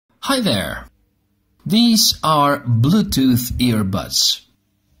Hi there! These are Bluetooth earbuds.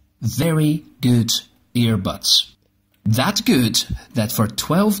 Very good earbuds. That good that for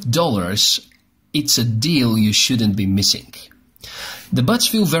 $12 it's a deal you shouldn't be missing. The buds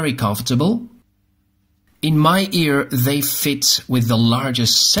feel very comfortable. In my ear they fit with the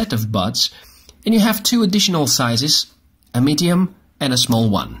largest set of buds, and you have two additional sizes, a medium and a small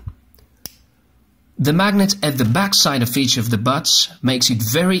one. The magnet at the back side of each of the buds makes it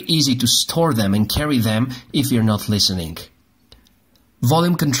very easy to store them and carry them if you're not listening.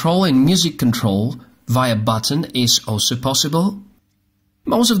 Volume control and music control via button is also possible.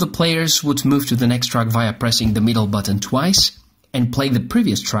 Most of the players would move to the next track via pressing the middle button twice and play the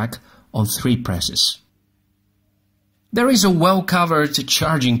previous track on 3 presses. There is a well-covered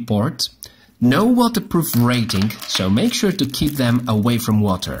charging port, no waterproof rating, so make sure to keep them away from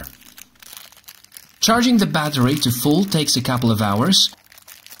water. Charging the battery to full takes a couple of hours,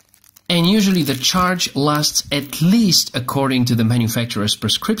 and usually the charge lasts at least according to the manufacturer's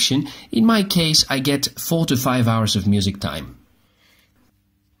prescription. In my case, I get 4 to 5 hours of music time.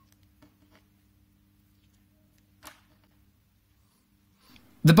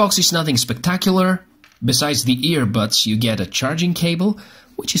 The box is nothing spectacular. Besides the earbuds, you get a charging cable,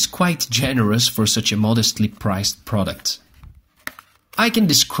 which is quite generous for such a modestly priced product. I can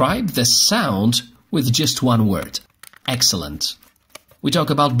describe the sound with just one word: excellent. We talk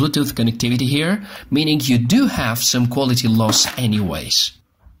about Bluetooth connectivity here, meaning you do have some quality loss anyways.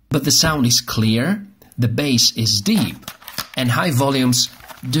 But the sound is clear, the bass is deep, and high volumes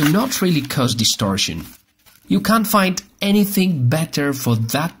do not really cause distortion. You can't find anything better for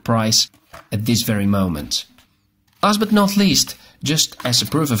that price at this very moment. Last but not least, just as a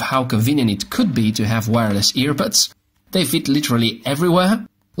proof of how convenient it could be to have wireless earbuds, they fit literally everywhere,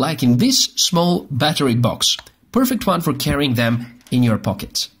 like in this small battery box. Perfect one for carrying them in your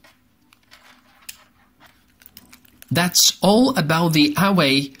pocket. That's all about the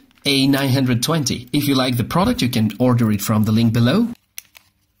AWEI A920. If you like the product, you can order it from the link below.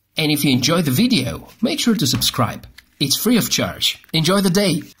 And if you enjoy the video, make sure to subscribe. It's free of charge. Enjoy the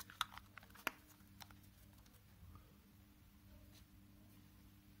day!